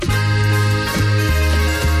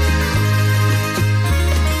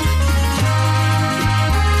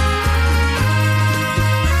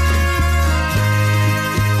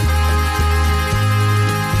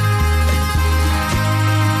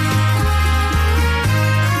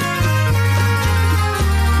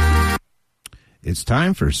It's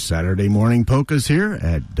time for Saturday Morning Polkas here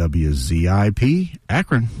at WZIP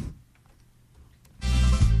Akron.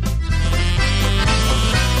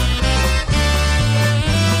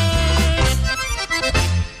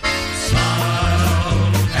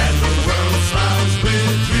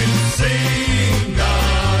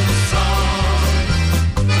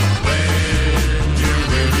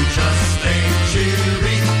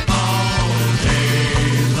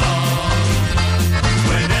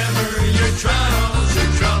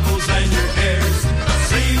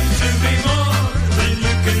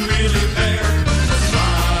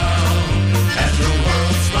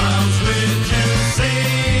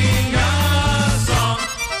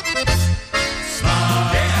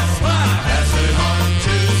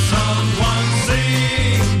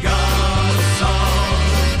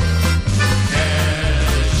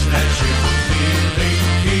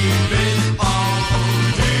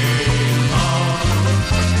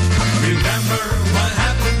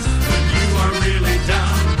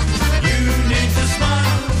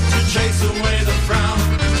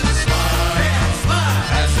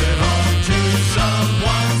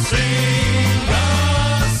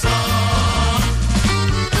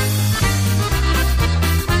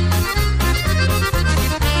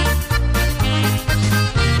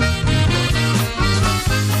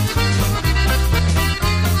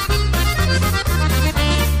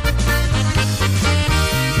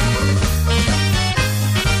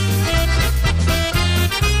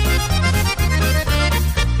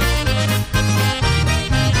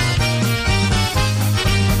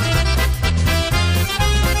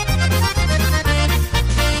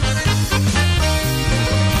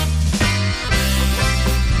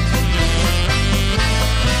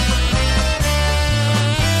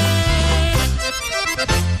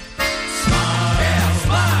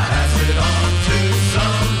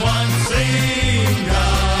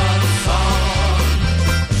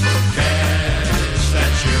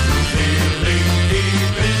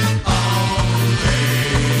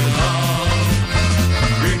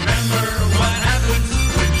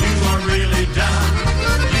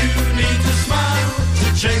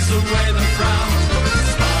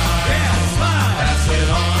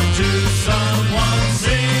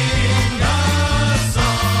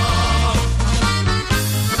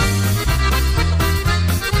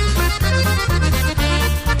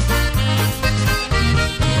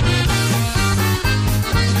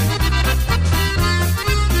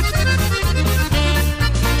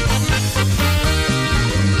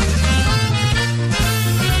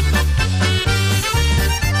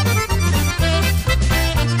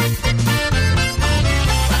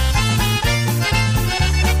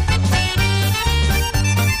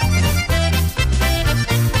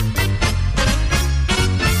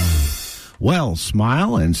 Well,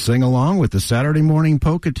 smile and sing along with the Saturday Morning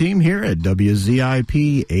Polka team here at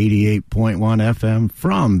WZIP 88.1 FM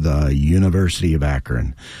from the University of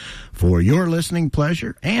Akron. For your listening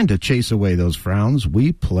pleasure and to chase away those frowns,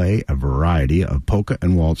 we play a variety of polka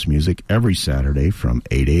and waltz music every Saturday from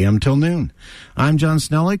 8 a.m. till noon. I'm John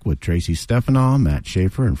Snellick with Tracy Stefanow, Matt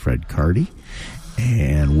Schaefer, and Fred Carty.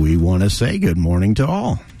 And we want to say good morning to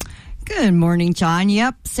all. Good morning, John.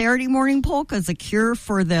 Yep, Saturday Morning Polka is a cure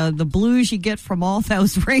for the blues you get from all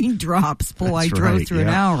those raindrops. Boy, I drove through an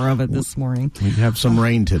hour of it this morning. We have some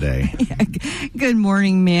rain today. Good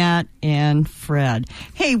morning, Matt and Fred.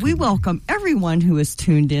 Hey, we welcome everyone who is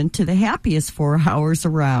tuned in to the happiest 4 hours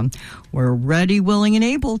around. We're ready, willing, and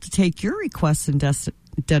able to take your requests and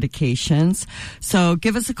dedications. So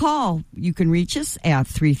give us a call. You can reach us at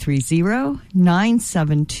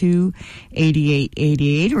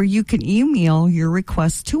 330-972-8888, or you can email your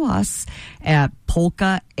request to us at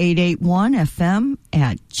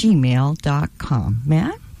polka881fm@gmail.com.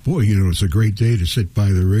 Matt? Boy, it's a great day to sit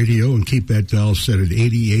by the radio and keep that dial set at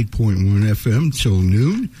 88.1 FM till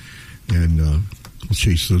noon, and we'll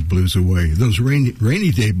chase those blues away. Those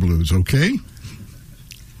rainy day blues, okay?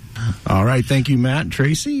 All right. Thank you, Matt and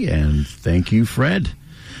Tracy, and thank you, Fred.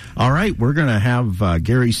 All right. We're going to have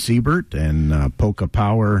Gary Siebert and Polka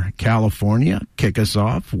Power California kick us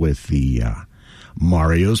off with the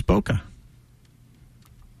Mario's Polka.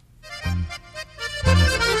 Thank you.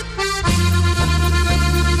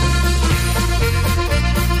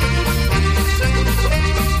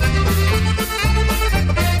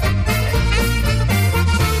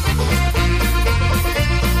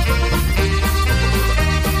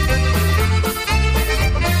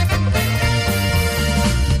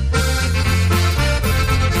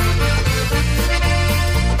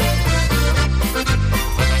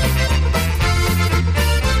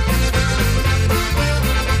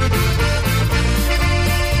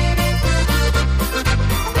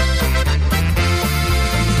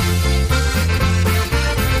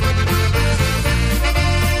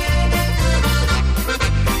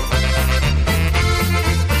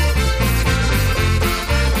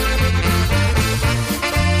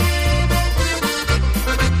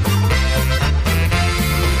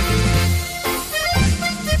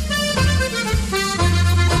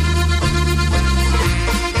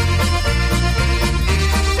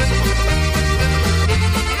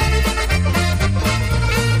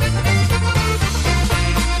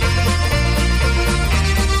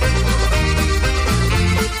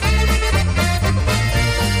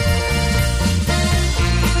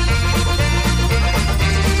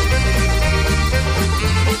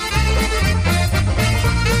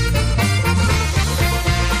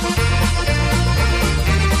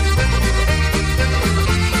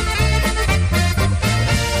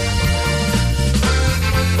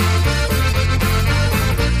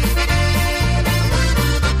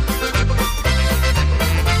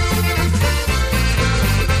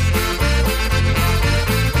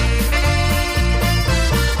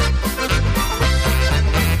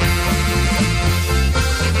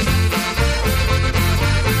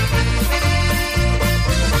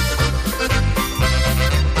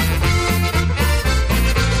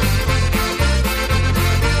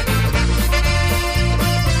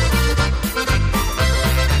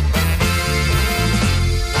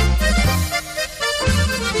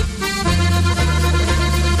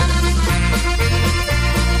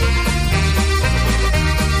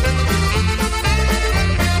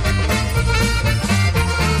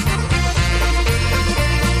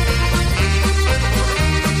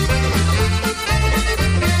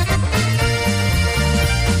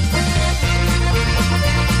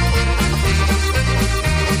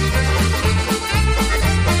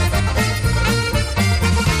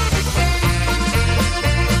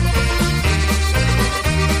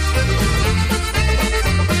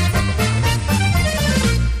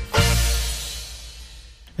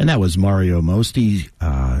 And that was Mario Mosti's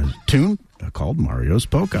tune called Mario's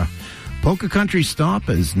Polka. Polka Country Stomp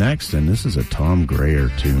is next, and this is a Tom Grayer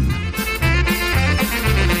tune.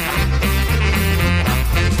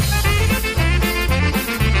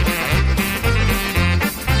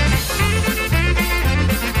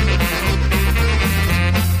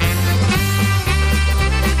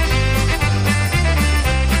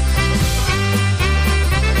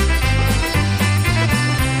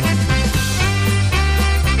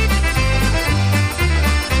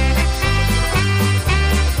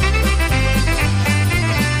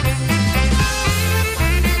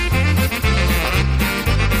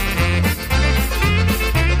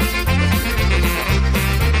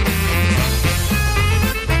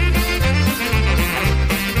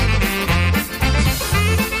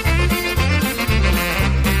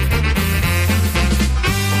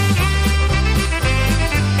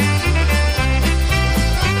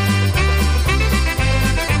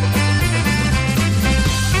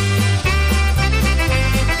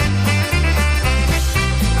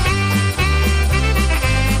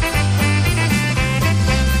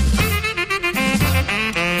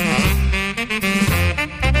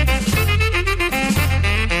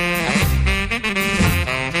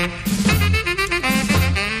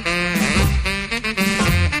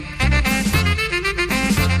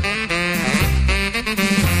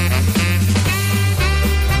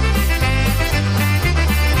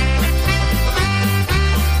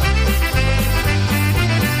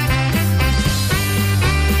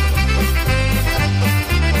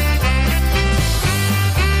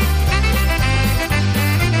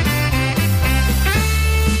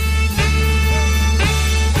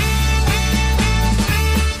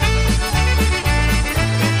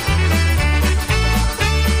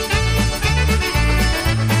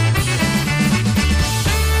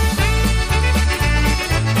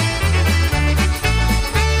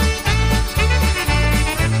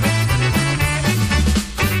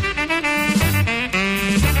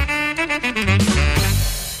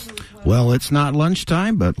 Well, it's not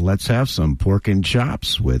lunchtime, but let's have some pork and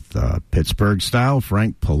chops with Pittsburgh-style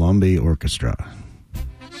Frank Palumbi Orchestra.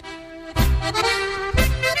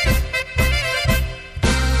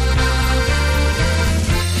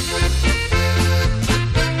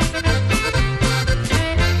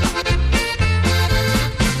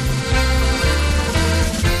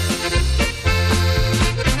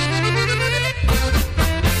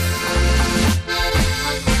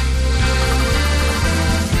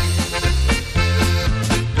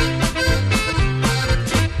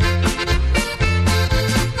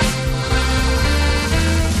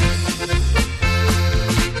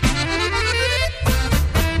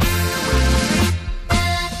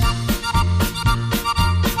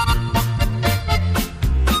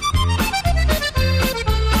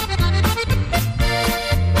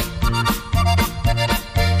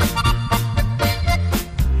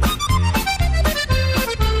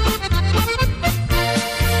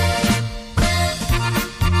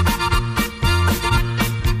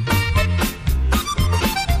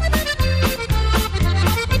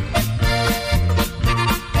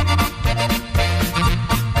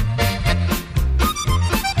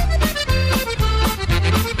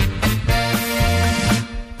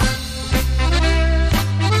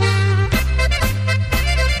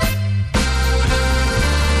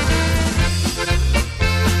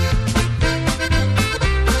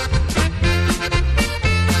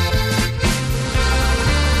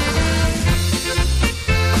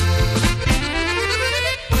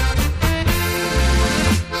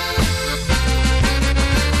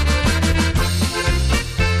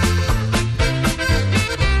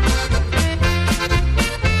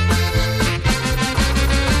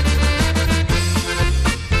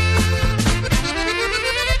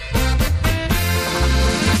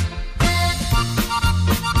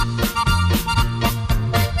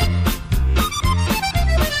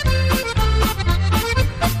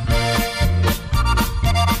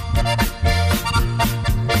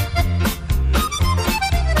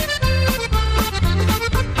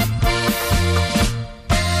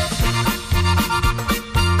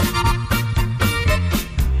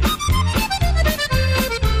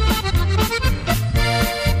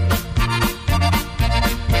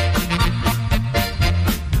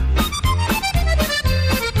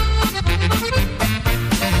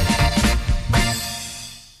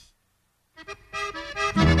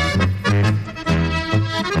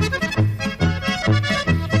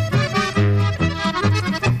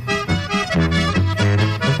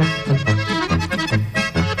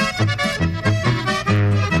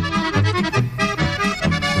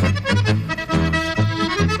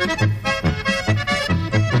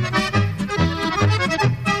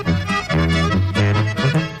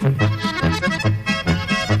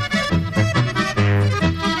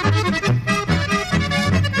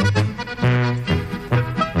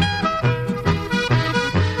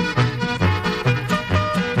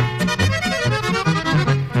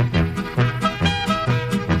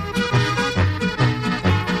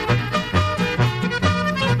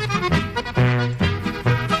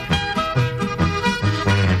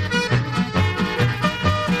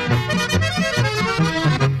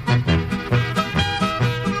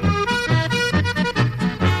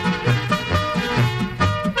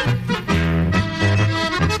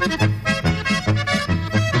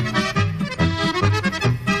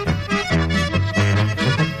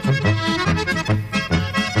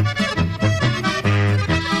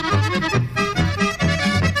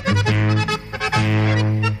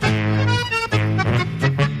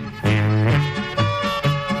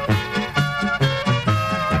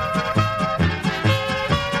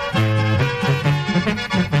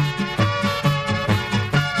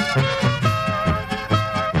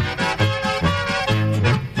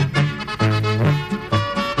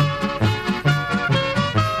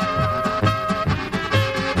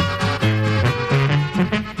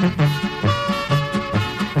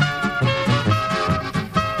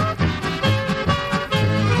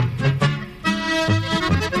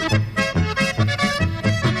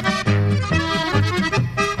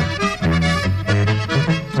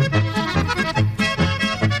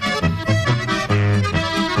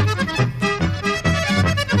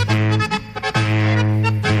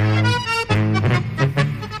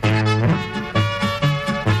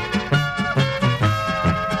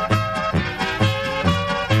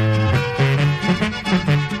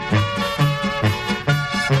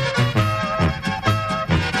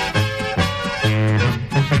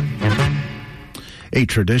 A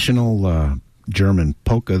traditional German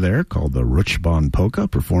polka there called the Rutschbahn Polka,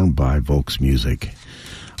 performed by Volksmusik.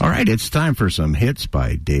 All right, it's time for some hits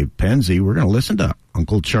by Dave Penzie. We're going to listen to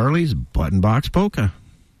Uncle Charlie's Button Box Polka.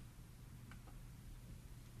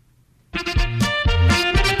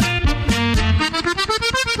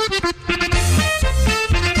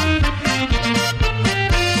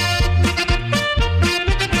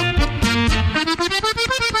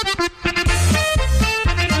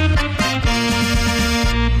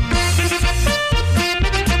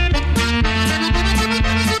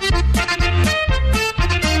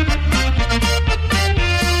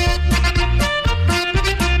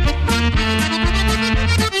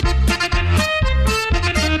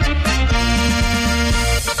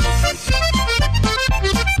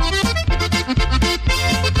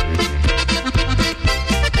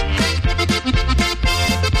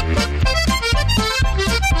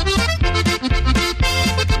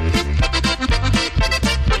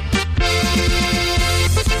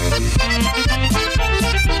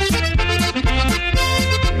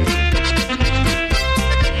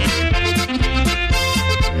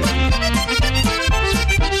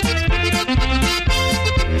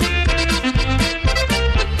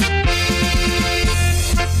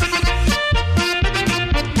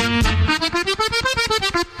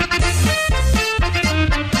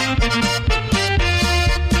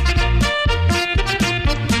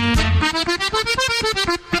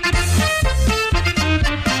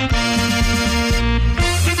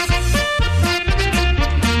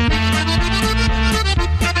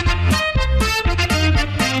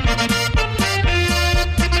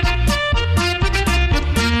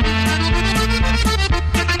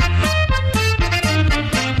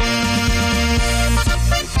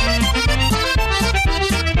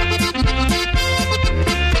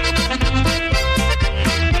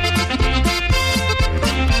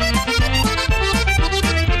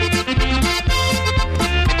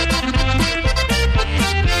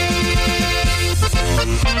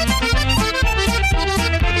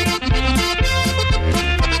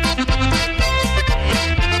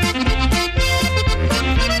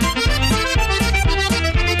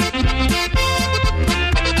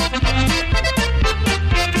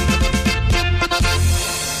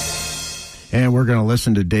 And we're going to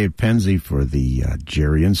listen to Dave Penzie for the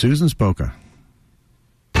Jerry and Susan's polka.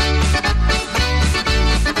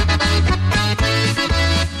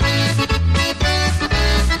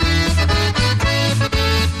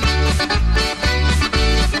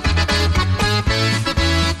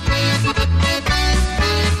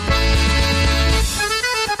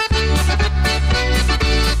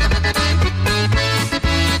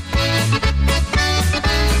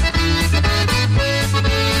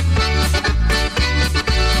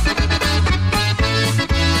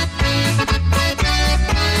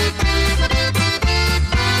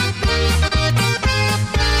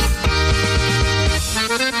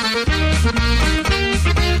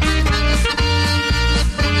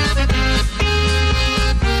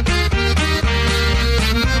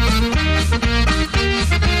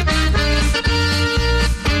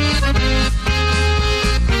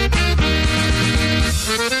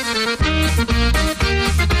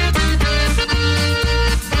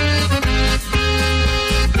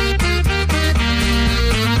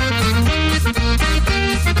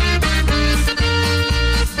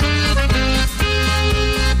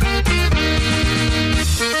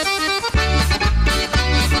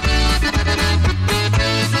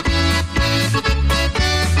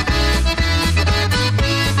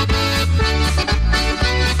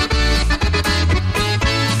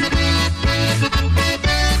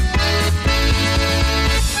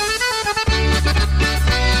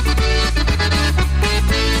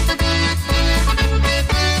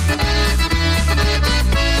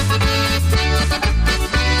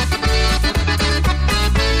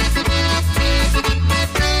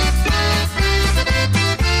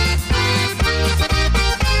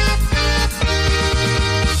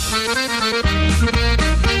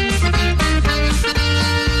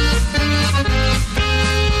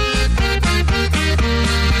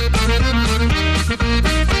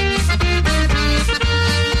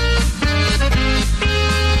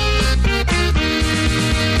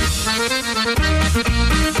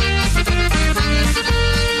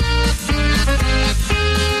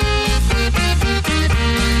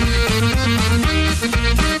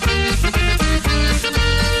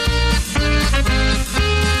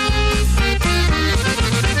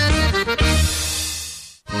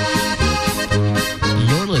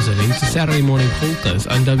 Saturday Morning Polkas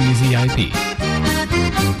on WZIP.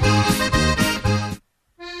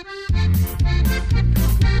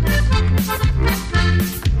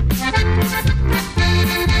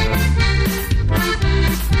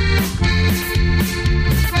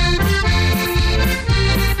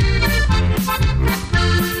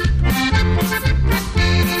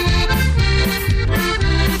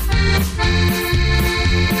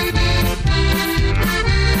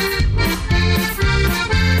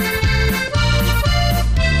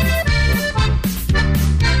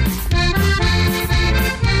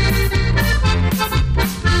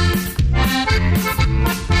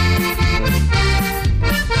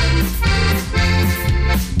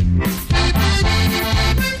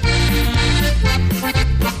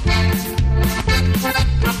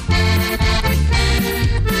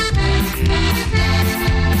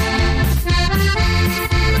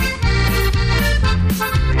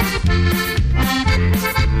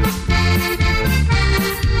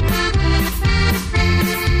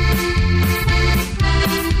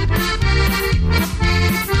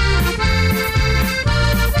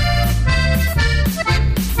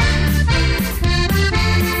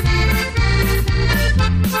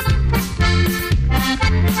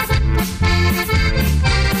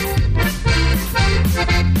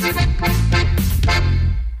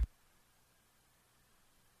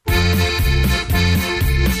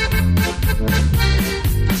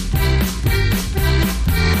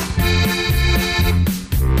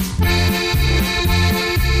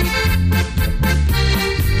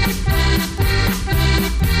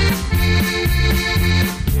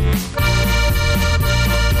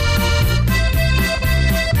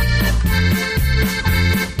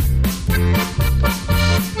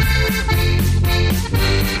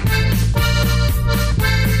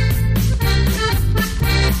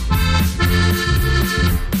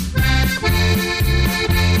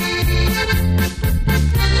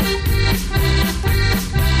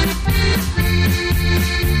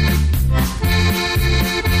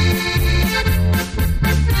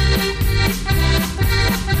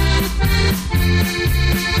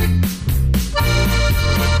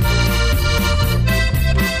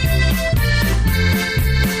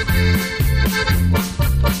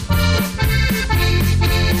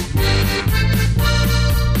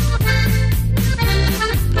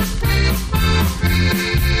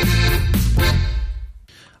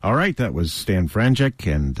 right, that was Stan Franchek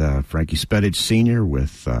and Frankie Spedich Sr.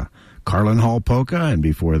 with Carlin Hall Polka, and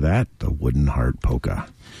before that, the Wooden Heart Polka.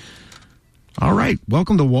 All right,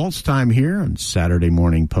 welcome to Waltz Time here on Saturday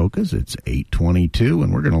Morning Polkas. It's 8:22,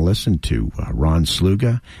 and we're going to listen to Ron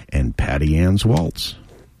Sluga and Patty Ann's Waltz.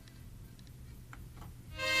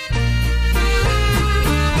 I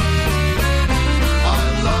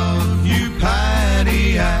love you,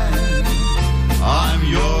 Patty Ann. I'm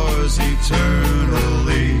yours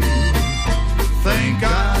eternally. Thank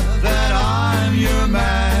God that I'm your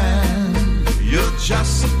man. You're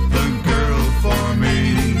just the girl for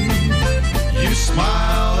me. You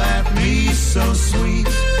smile at me so sweet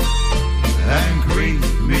and greet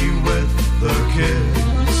me with the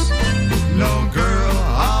kiss. No girl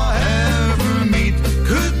I'll ever meet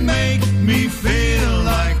could make me feel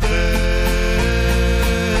like this.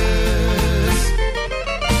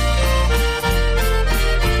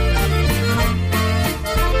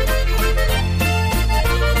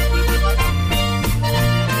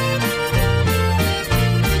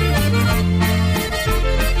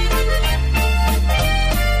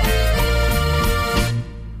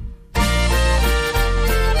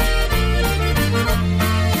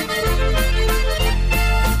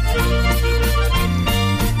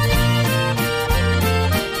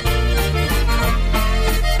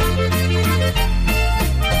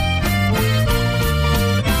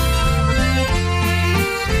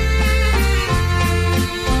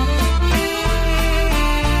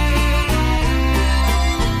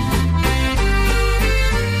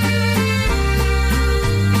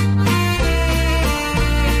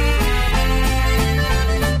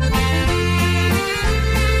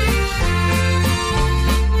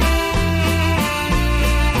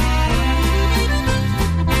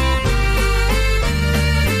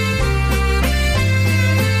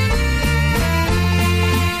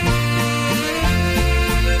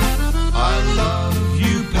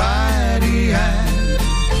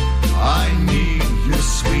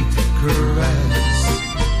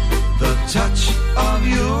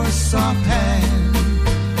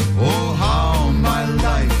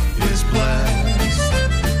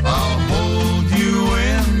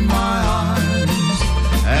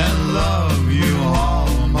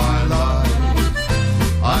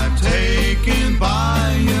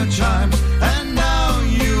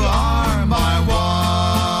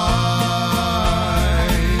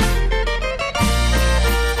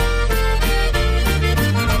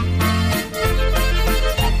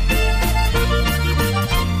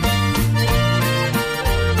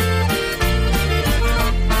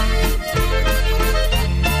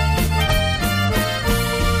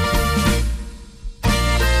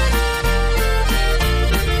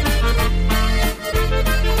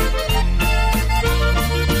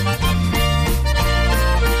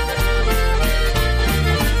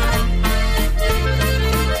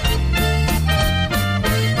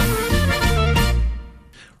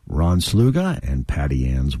 Sluga and Patty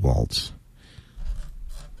Ann's Waltz.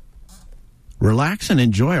 Relax and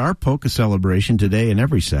enjoy our polka celebration today and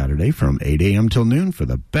every Saturday from 8 a.m. till noon for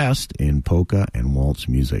the best in polka and waltz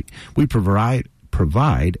music. We provide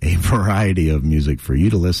a variety of music for you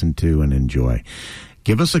to listen to and enjoy.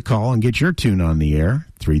 Give us a call and get your tune on the air,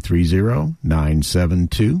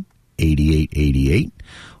 330-972-8888,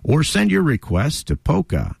 or send your request to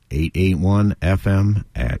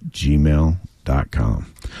polka881fm@gmail.com.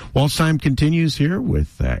 Waltz Time continues here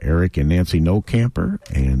with Eric and Nancy Nolcamper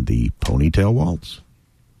and the Ponytail Waltz.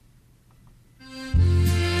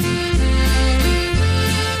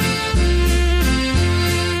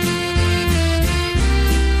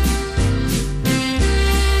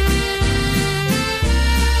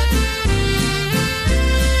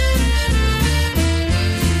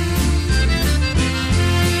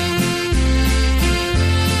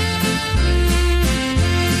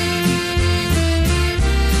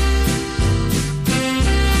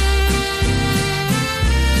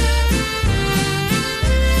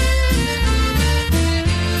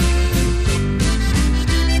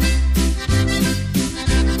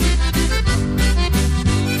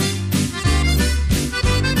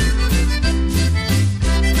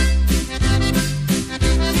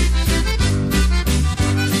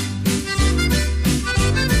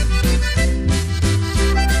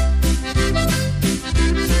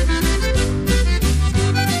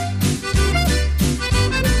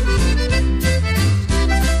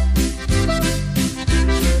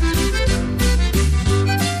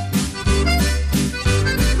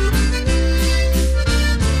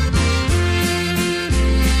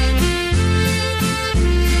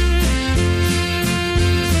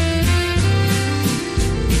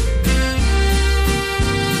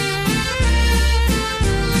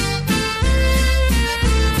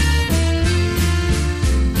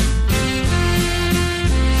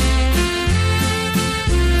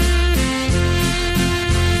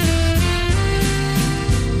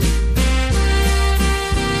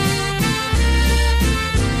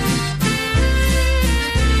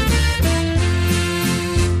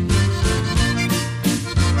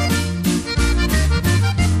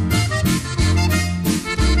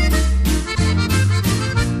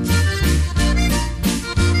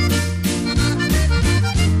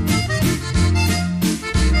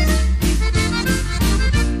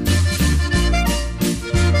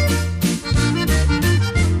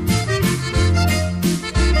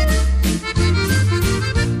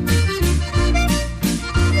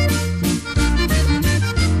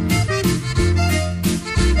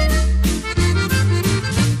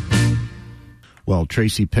 Well,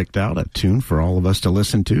 Tracy picked out a tune for all of us to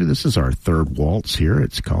listen to. This is our third waltz here.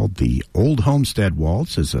 It's called the Old Homestead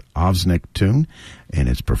Waltz. It's an Ovsnik tune, and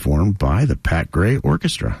it's performed by the Pat Gray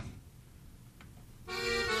Orchestra.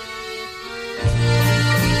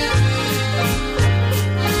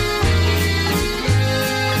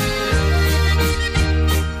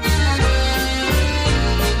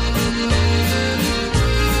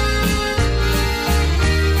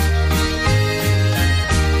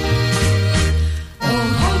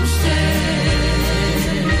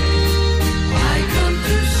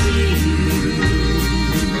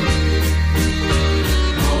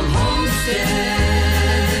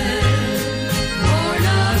 Homestead,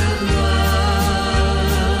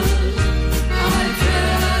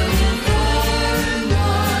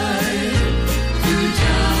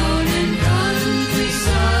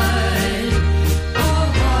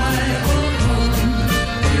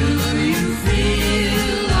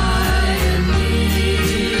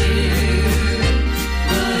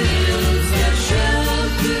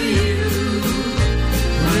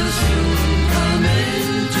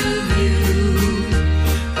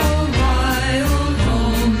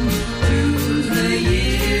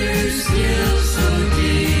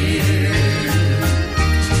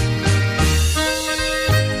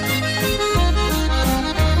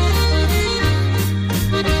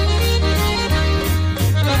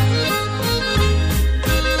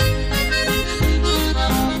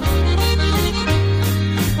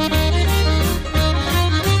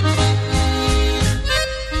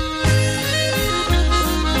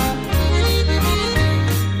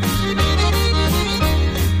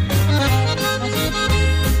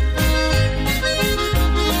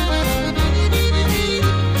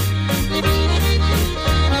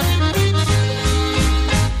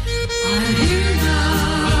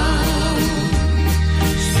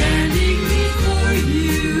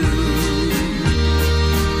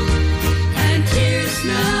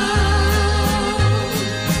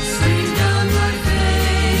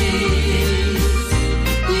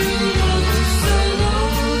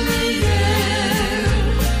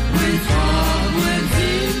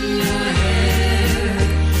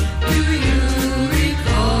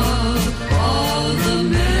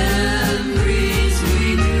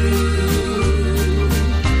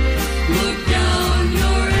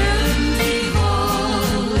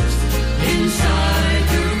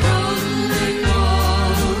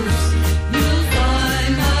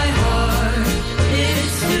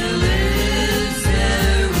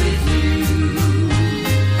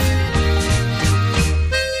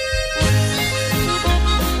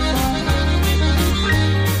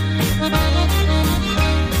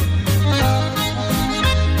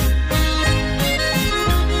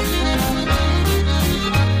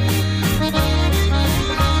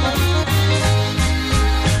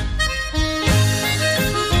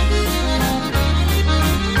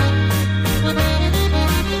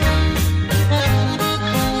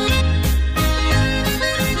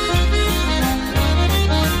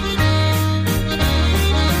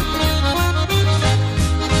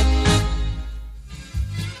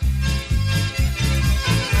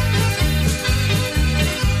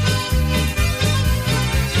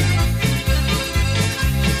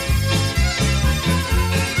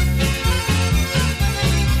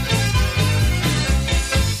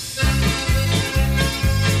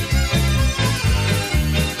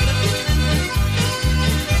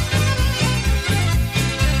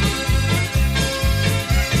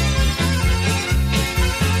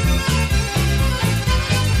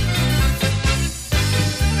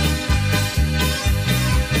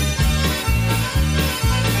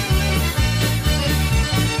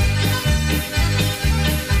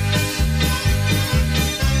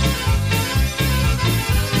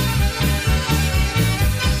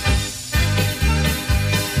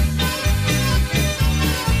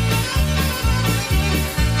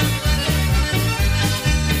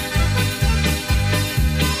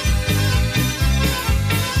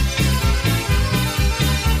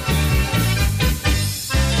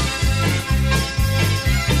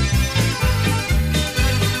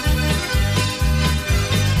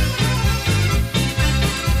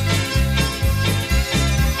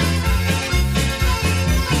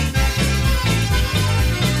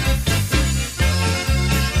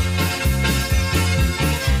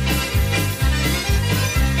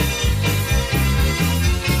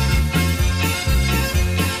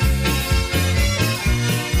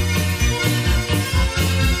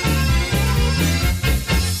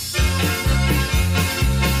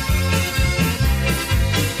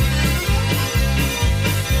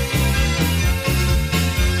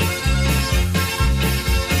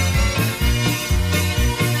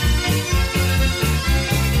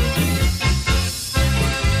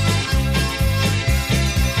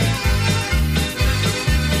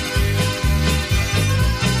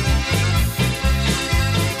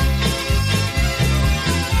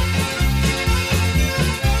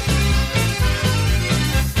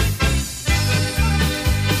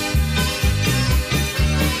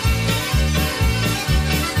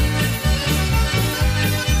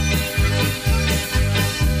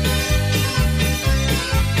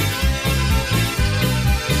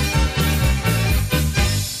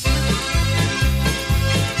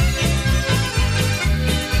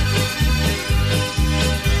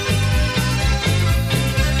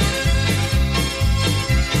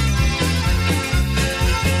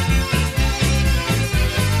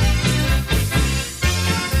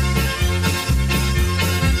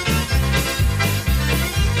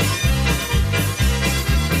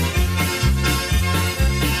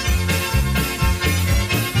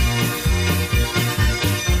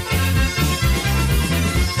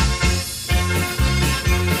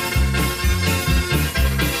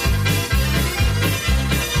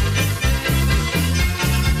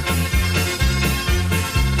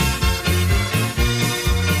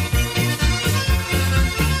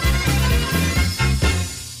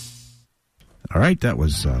 right, that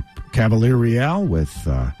was Cavalier Real with,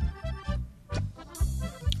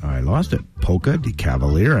 I lost it, Polka di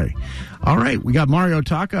Cavaliere. All right, we got Mario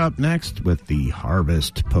Taka up next with the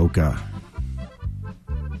Harvest Polka.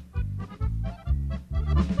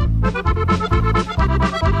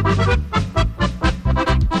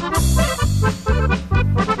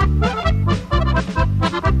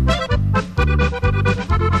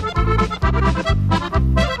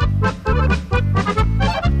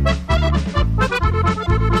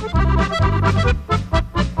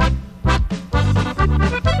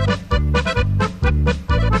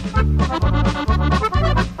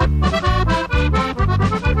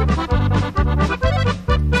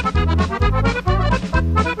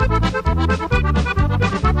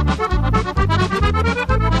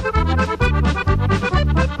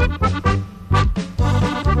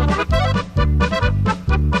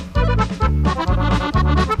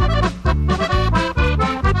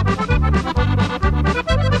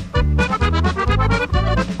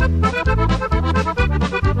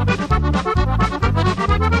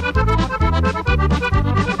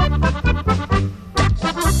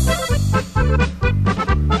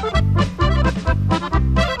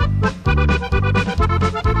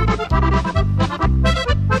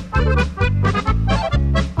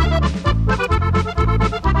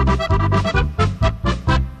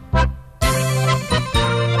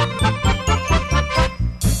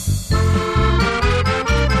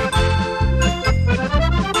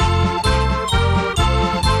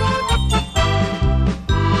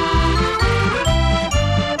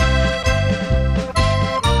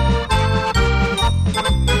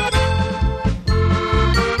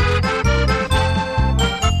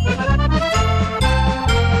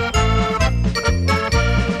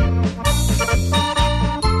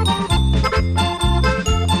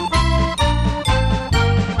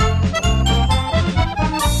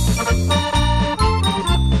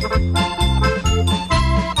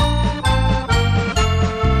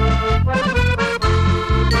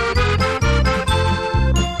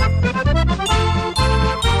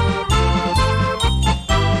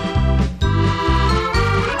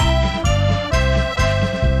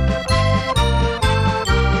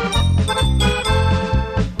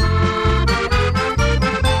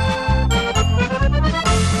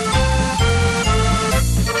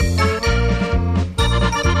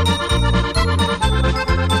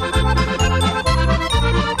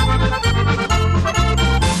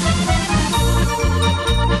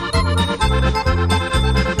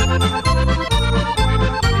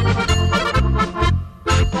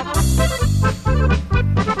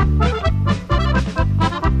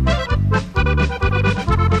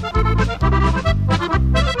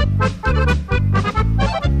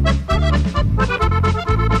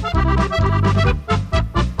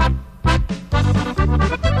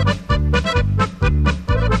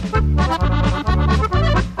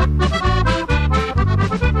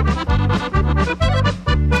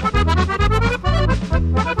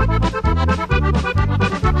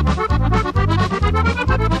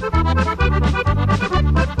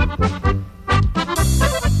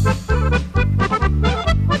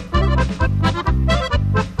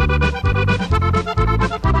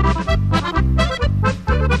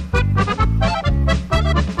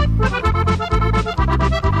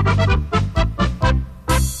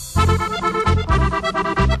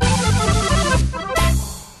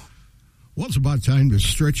 Time to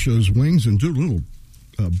stretch those wings and do a little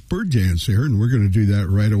bird dance here, and we're going to do that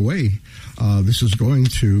right away. This is going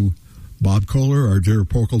to Bob Kohler, our dear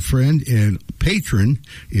polka friend and patron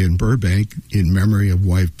in Burbank, in memory of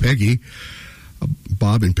wife Peggy.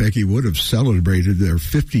 Bob and Peggy would have celebrated their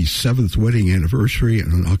 57th wedding anniversary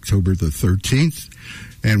on October the 13th,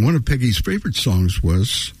 and one of Peggy's favorite songs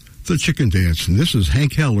was The Chicken Dance, and this is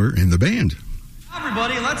Hank Heller and the band.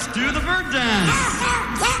 Everybody, let's do the bird dance.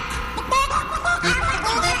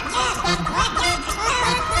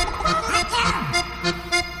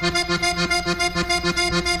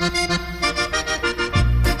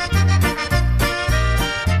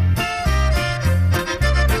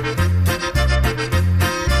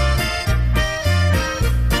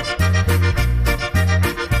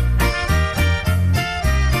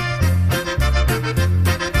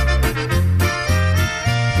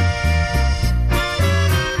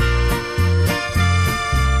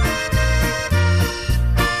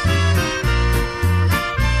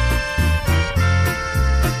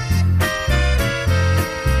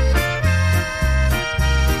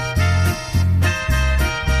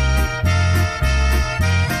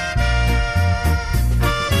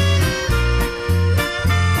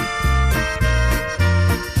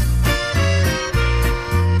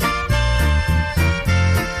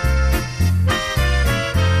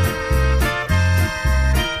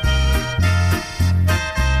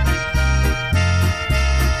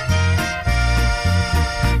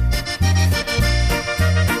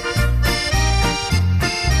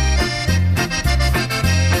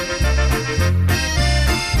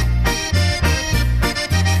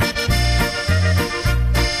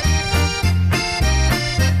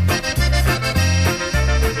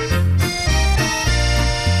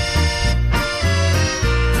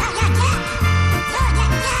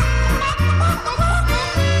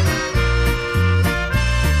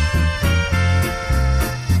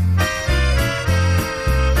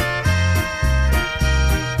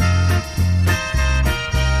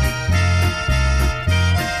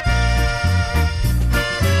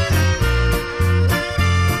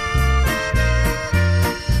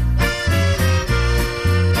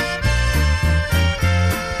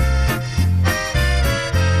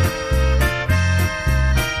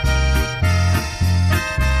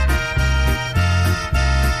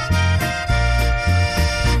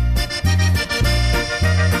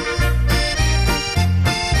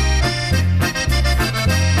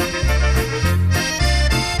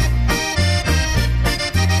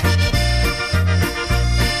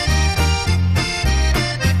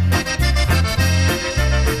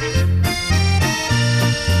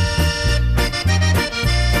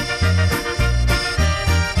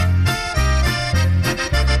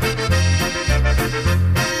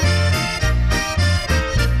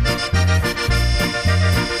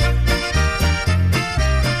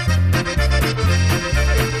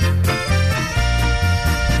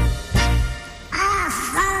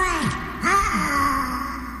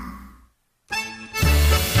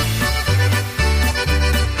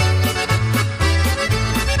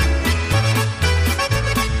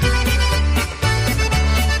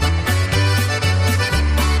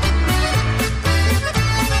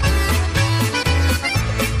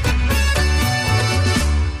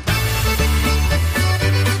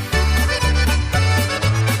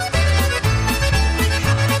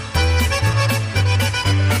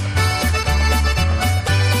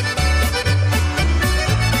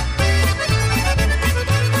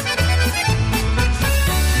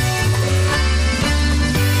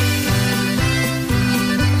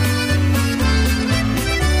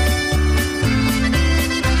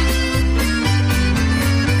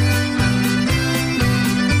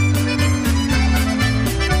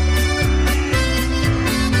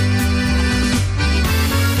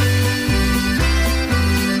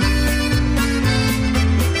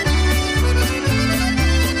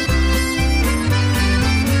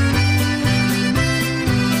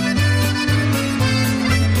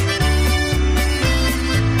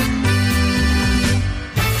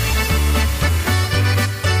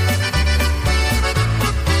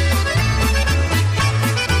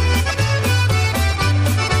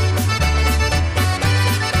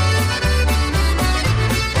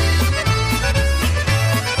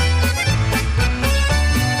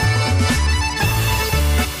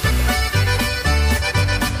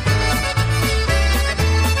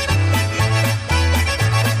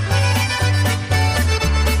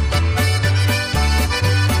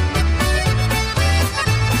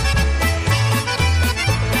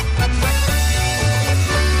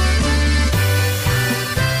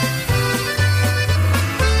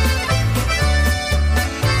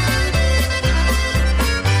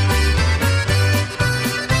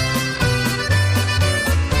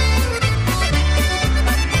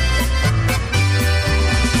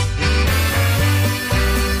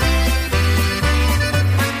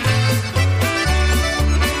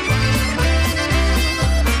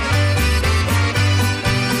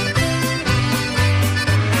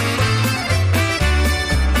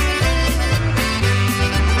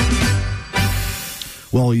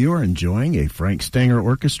 Well, you're enjoying a Frank Stanger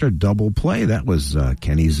Orchestra double play. That was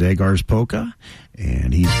Kenny Zagar's polka,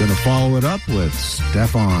 and he's going to follow it up with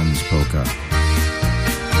Stefan's polka.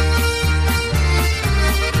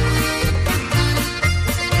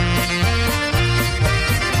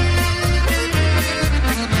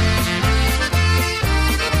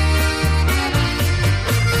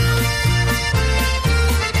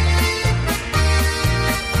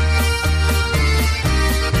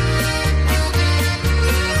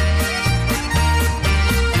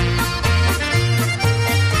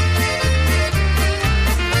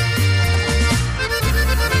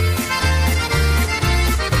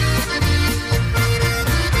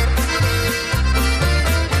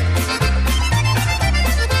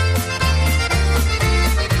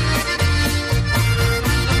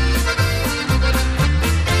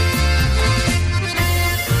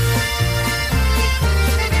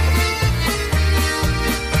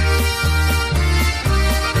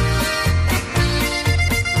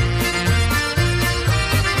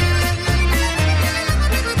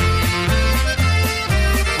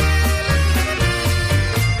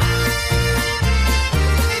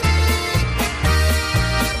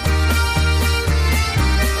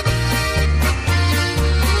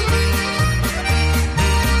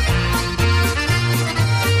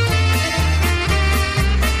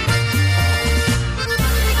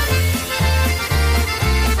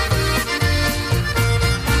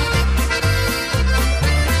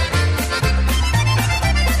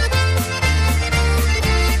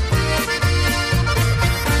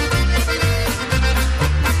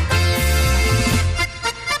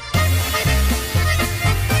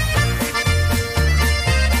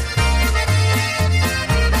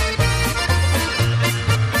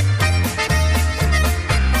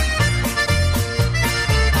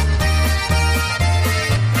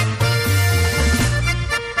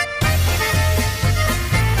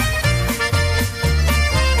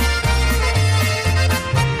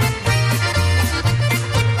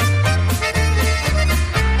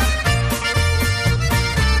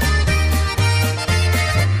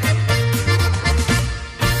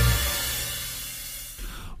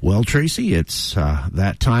 Well, Tracy, it's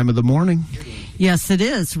that time of the morning. Yes, it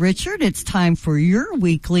is, Richard. It's time for your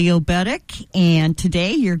weekly obetic, and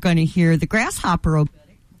today you're going to hear the Grasshopper obetic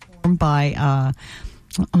performed by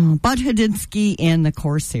Bud Hodinsky and the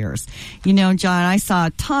Corsairs. You know, John, I saw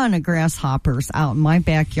a ton of grasshoppers out in my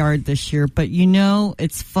backyard this year, but you know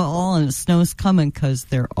it's fall and the snow's coming because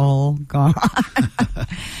they're all gone.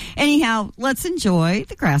 Anyhow, let's enjoy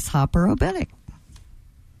the Grasshopper obetic.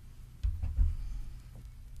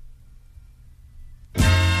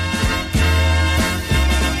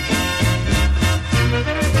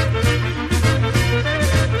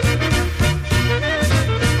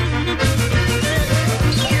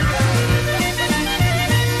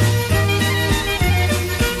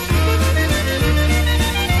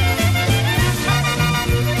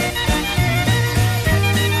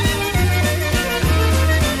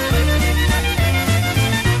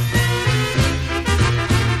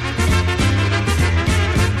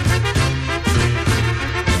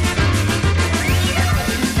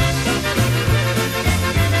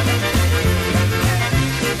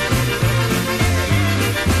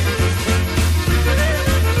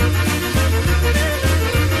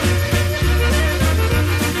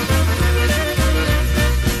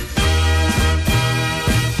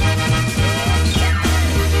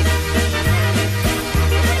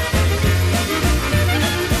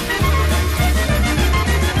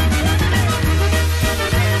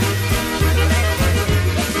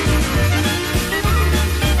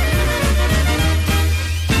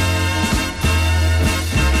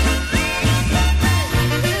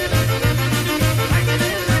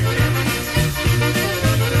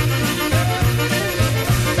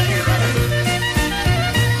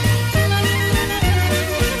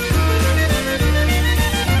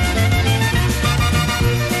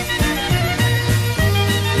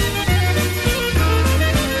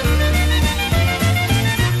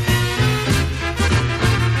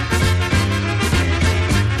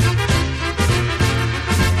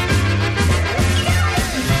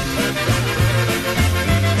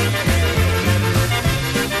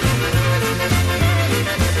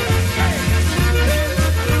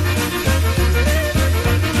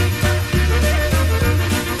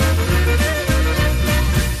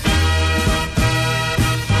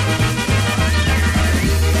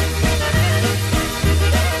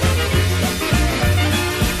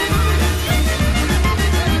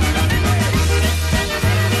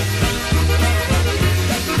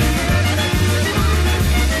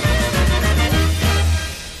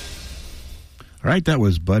 Right, that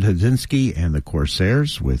was Bud Hadinsky and the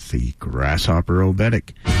Corsairs with the Grasshopper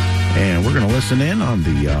Obetic. And we're going to listen in on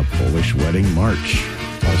the Polish Wedding March,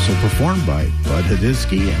 also performed by Bud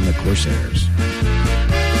Hadinsky and the Corsairs.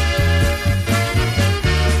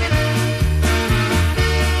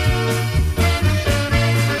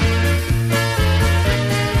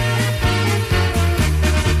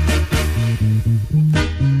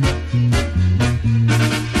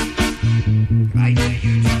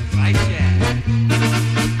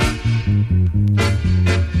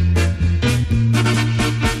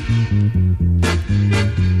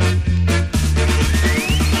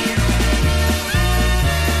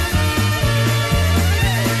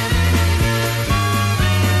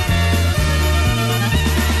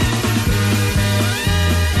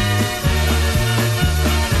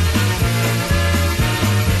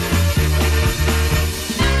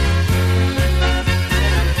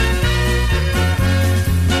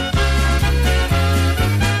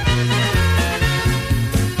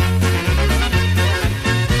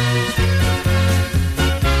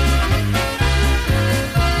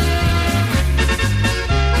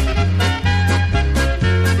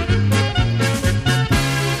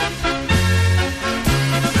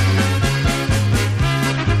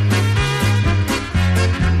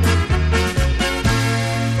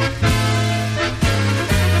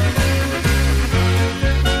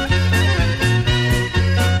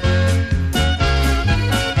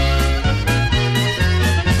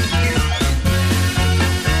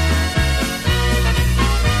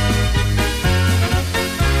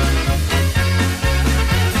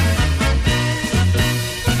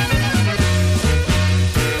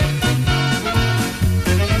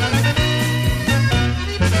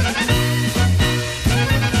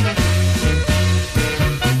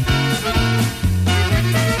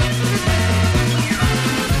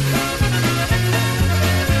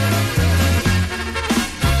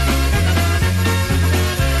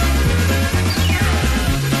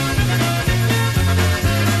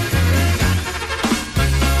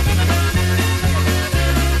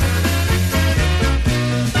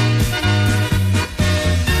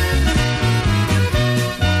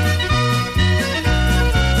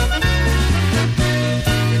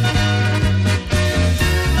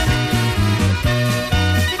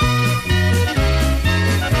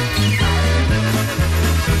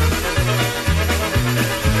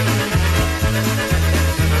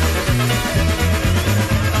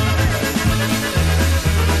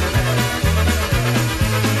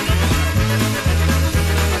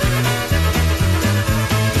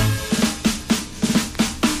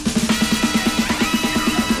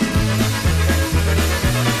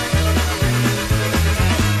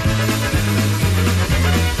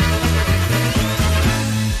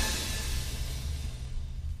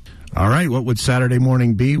 What would Saturday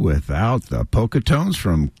morning be without the polka tones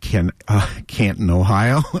from Canton,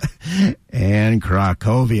 Ohio, and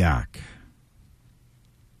Krakowiak?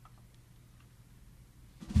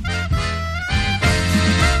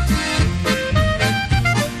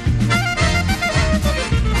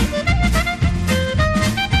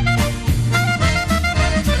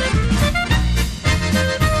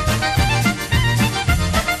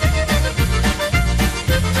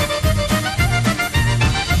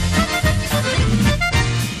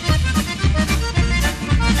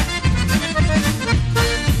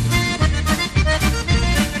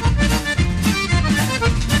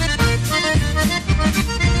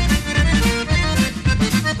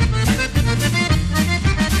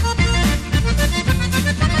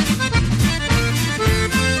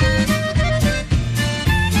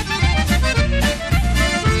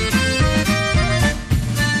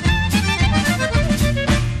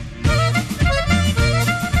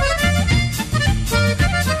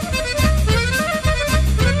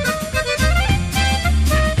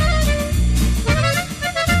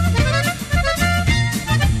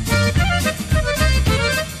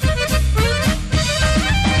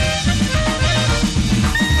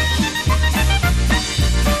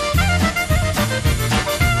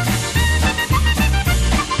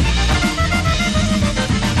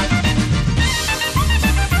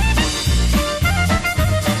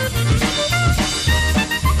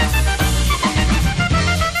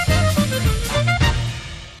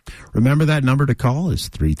 Remember, that number to call is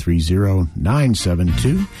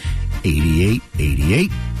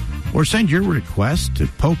 330-972-8888, or send your request to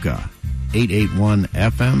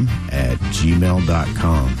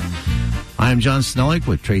polka881fm@gmail.com. I'm John Snellick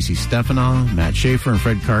with Tracy Stefanow, Matt Schaefer, and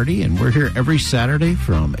Fred Carty, and we're here every Saturday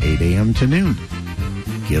from 8 a.m. to noon.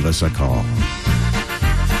 Give us a call.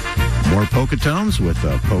 More polka tones with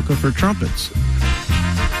Polka for Trumpets.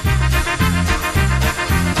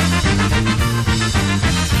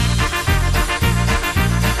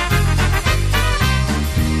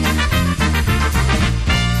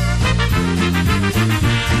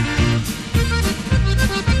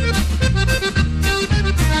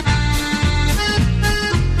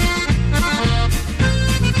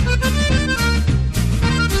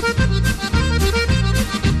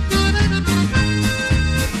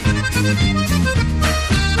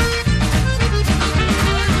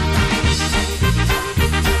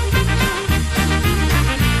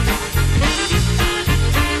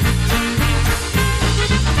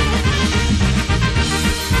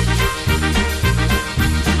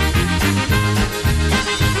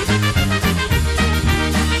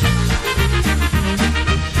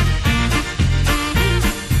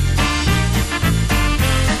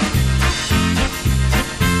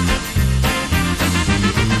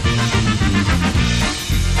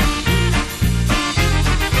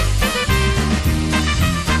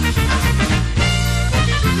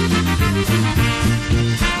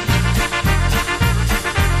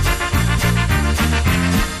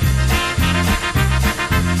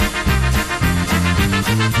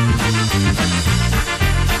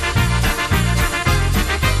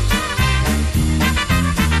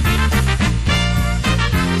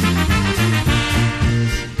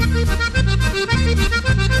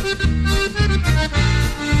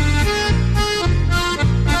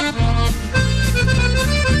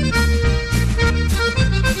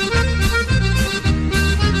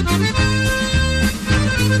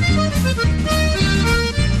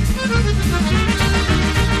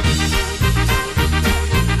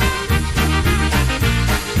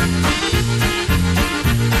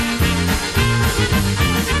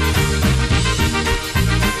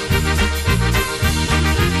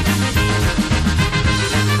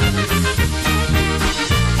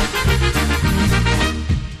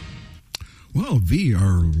 V,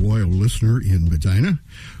 our loyal listener in Medina,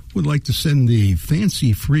 would like to send the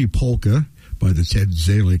Fancy Free Polka by the Ted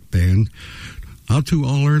Zalick Band out to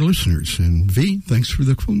all our listeners. And V, thanks for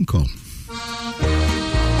the phone call.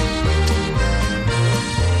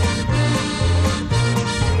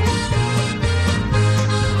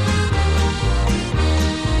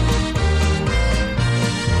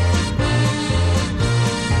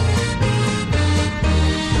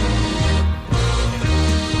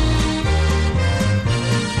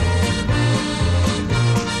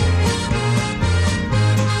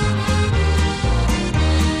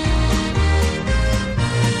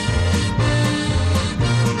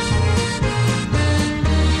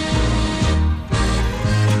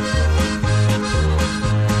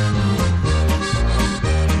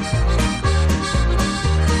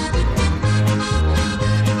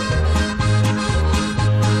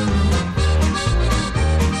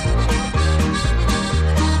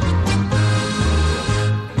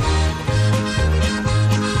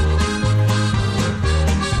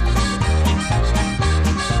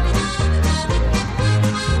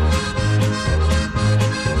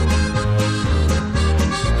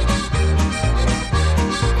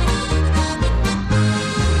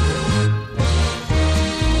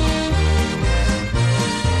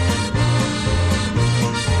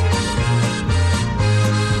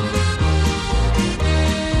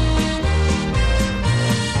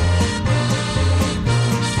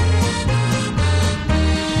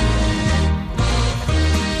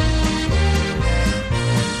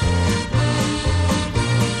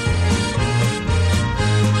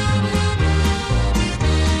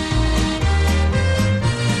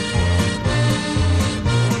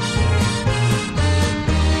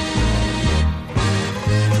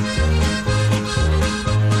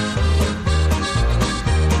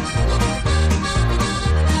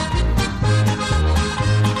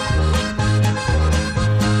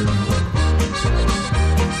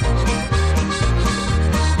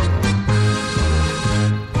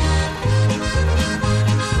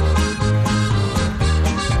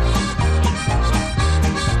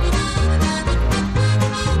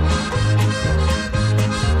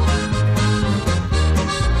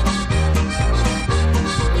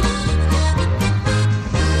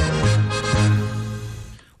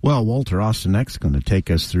 Walter Ostenek's going to take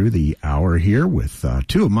us through the hour here with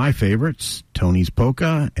two of my favorites, Tony's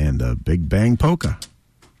Polka and the Big Bang Polka.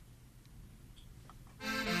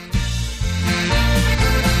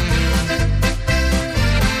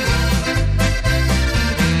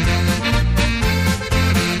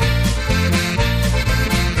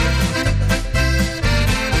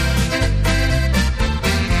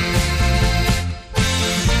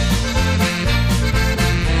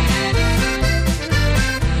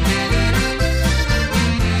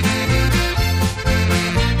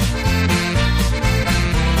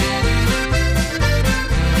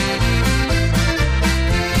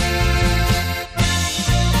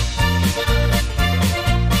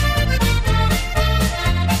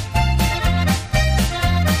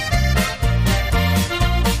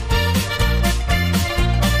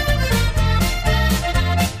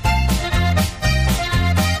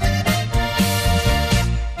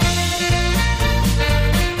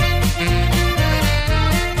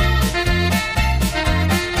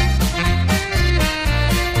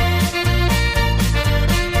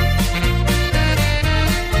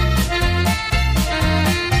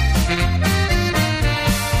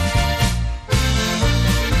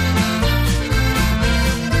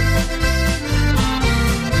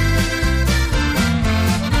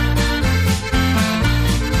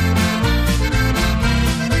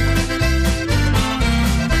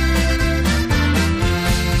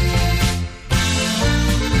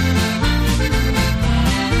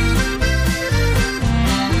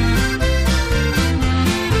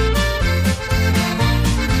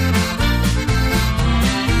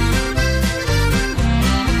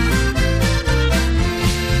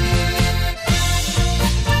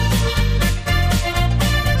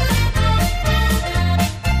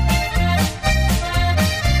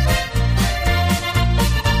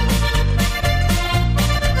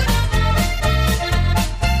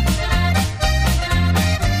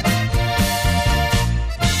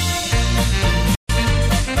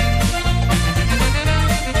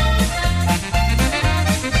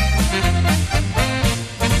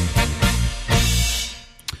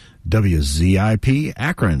 WZIP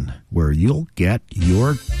Akron, where you'll get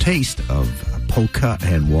your taste of polka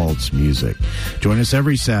and waltz music. Join us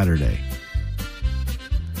every Saturday.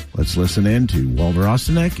 Let's listen in to Walter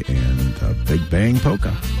Ostenek and the Big Bang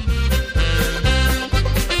Polka.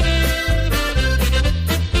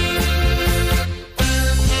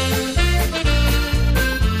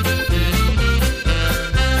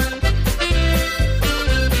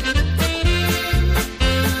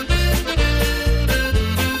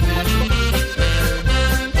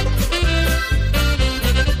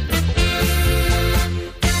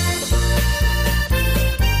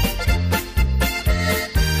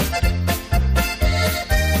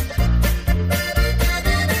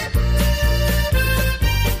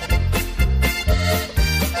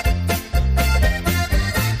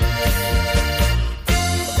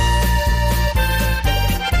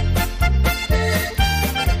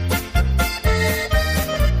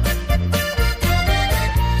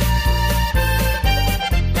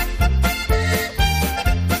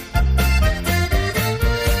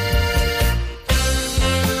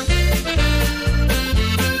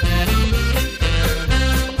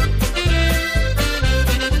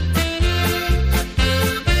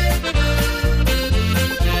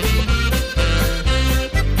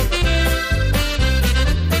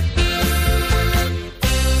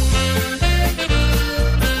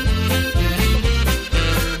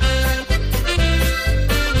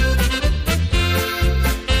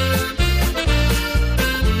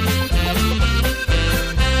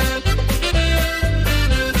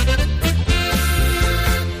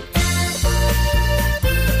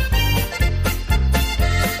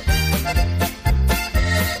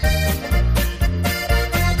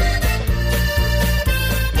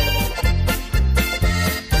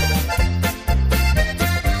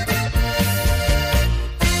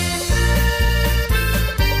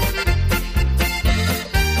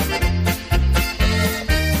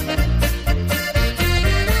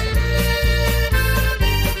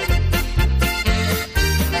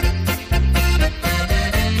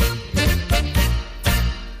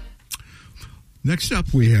 Next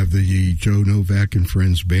up, we have the Joe Novak and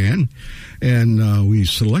Friends Band, and we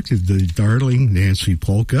selected the Darling Nancy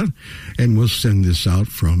Polka, and we'll send this out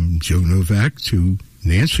from Joe Novak to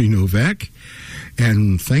Nancy Novak,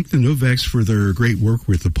 and thank the Novaks for their great work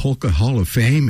with the Polka Hall of Fame